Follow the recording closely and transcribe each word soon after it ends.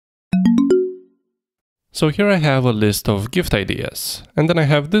So here I have a list of gift ideas, and then I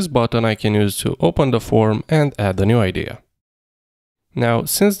have this button I can use to open the form and add a new idea. Now,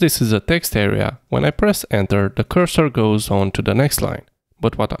 since this is a text area, when I press enter, the cursor goes on to the next line.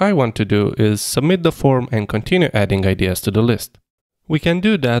 But what I want to do is submit the form and continue adding ideas to the list. We can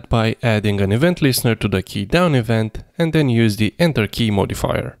do that by adding an event listener to the key down event and then use the enter key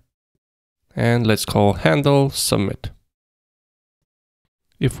modifier. And let's call handle submit.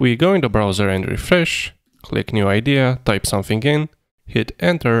 If we go in the browser and refresh, click new idea, type something in, hit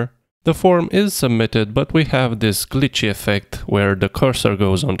enter, the form is submitted, but we have this glitchy effect where the cursor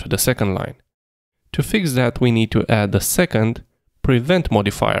goes on to the second line. To fix that, we need to add the second prevent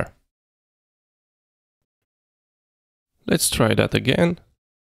modifier. Let's try that again.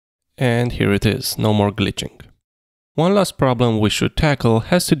 And here it is, no more glitching. One last problem we should tackle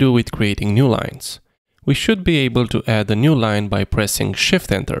has to do with creating new lines. We should be able to add a new line by pressing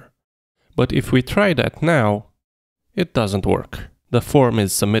Shift Enter. But if we try that now, it doesn't work. The form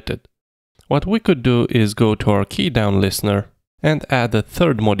is submitted. What we could do is go to our key down listener and add a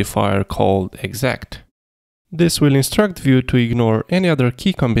third modifier called exact. This will instruct Vue to ignore any other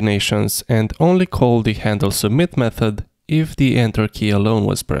key combinations and only call the handle submit method if the enter key alone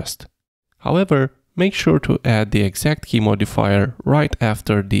was pressed. However, make sure to add the exact key modifier right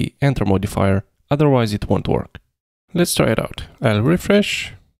after the enter modifier, otherwise it won't work. Let's try it out. I'll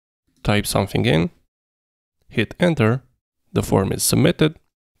refresh, type something in, hit enter, the form is submitted,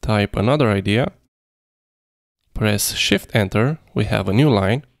 type another idea, press Shift Enter, we have a new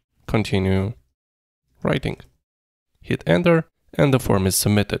line, continue writing. Hit enter, and the form is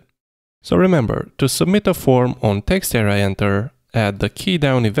submitted. So remember, to submit a form on textarea enter, add the key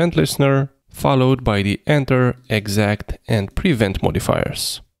down event listener, followed by the enter, exact, and prevent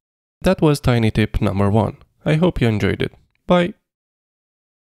modifiers. That was tiny tip number 1. I hope you enjoyed it. Bye!